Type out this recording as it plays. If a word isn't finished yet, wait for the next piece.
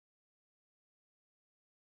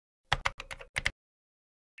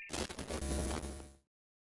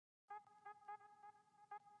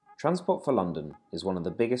Transport for London is one of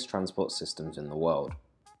the biggest transport systems in the world.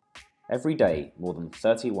 Every day, more than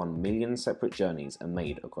 31 million separate journeys are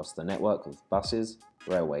made across the network of buses,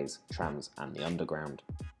 railways, trams and the underground.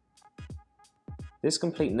 This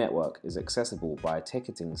complete network is accessible by a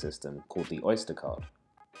ticketing system called the Oyster card.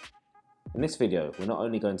 In this video, we're not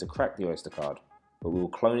only going to crack the Oyster card, but we will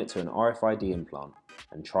clone it to an RFID implant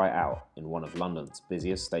and try it out in one of London's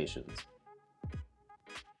busiest stations.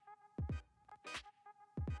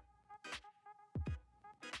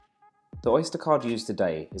 The Oyster card used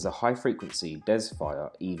today is a high-frequency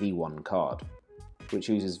DesFire EV1 card, which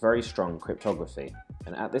uses very strong cryptography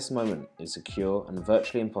and at this moment is secure and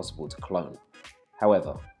virtually impossible to clone.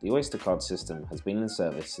 However, the Oyster card system has been in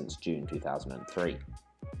service since June 2003.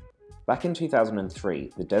 Back in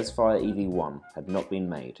 2003, the DesFire EV1 had not been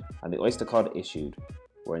made and the Oyster card issued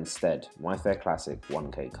were instead MyFair Classic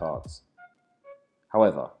 1K cards.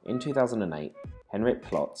 However, in 2008, Henrik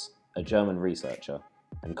Plotz, a German researcher,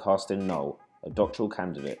 and Carsten Knoll, a doctoral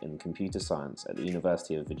candidate in computer science at the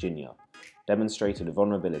University of Virginia, demonstrated a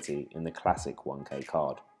vulnerability in the classic 1K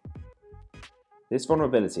card. This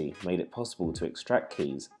vulnerability made it possible to extract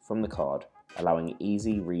keys from the card, allowing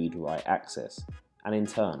easy read-write access, and in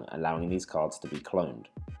turn allowing these cards to be cloned.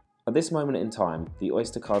 At this moment in time, the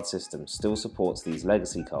Oyster card system still supports these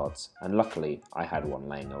legacy cards, and luckily I had one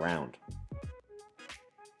laying around.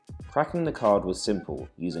 Cracking the card was simple,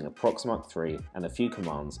 using a Proxmark 3 and a few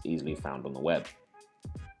commands easily found on the web.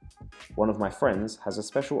 One of my friends has a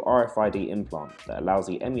special RFID implant that allows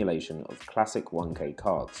the emulation of classic 1K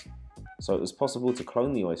cards, so it was possible to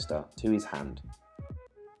clone the Oyster to his hand,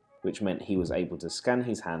 which meant he was able to scan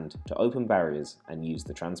his hand to open barriers and use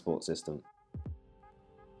the transport system.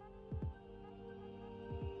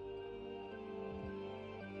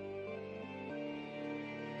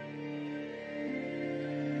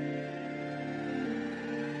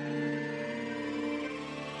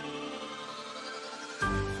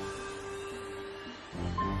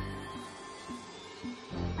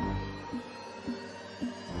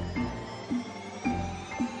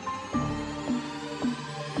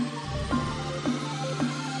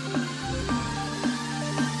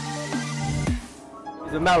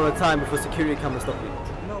 It's a matter of time before security come and stop you.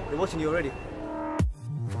 No, they're watching you already.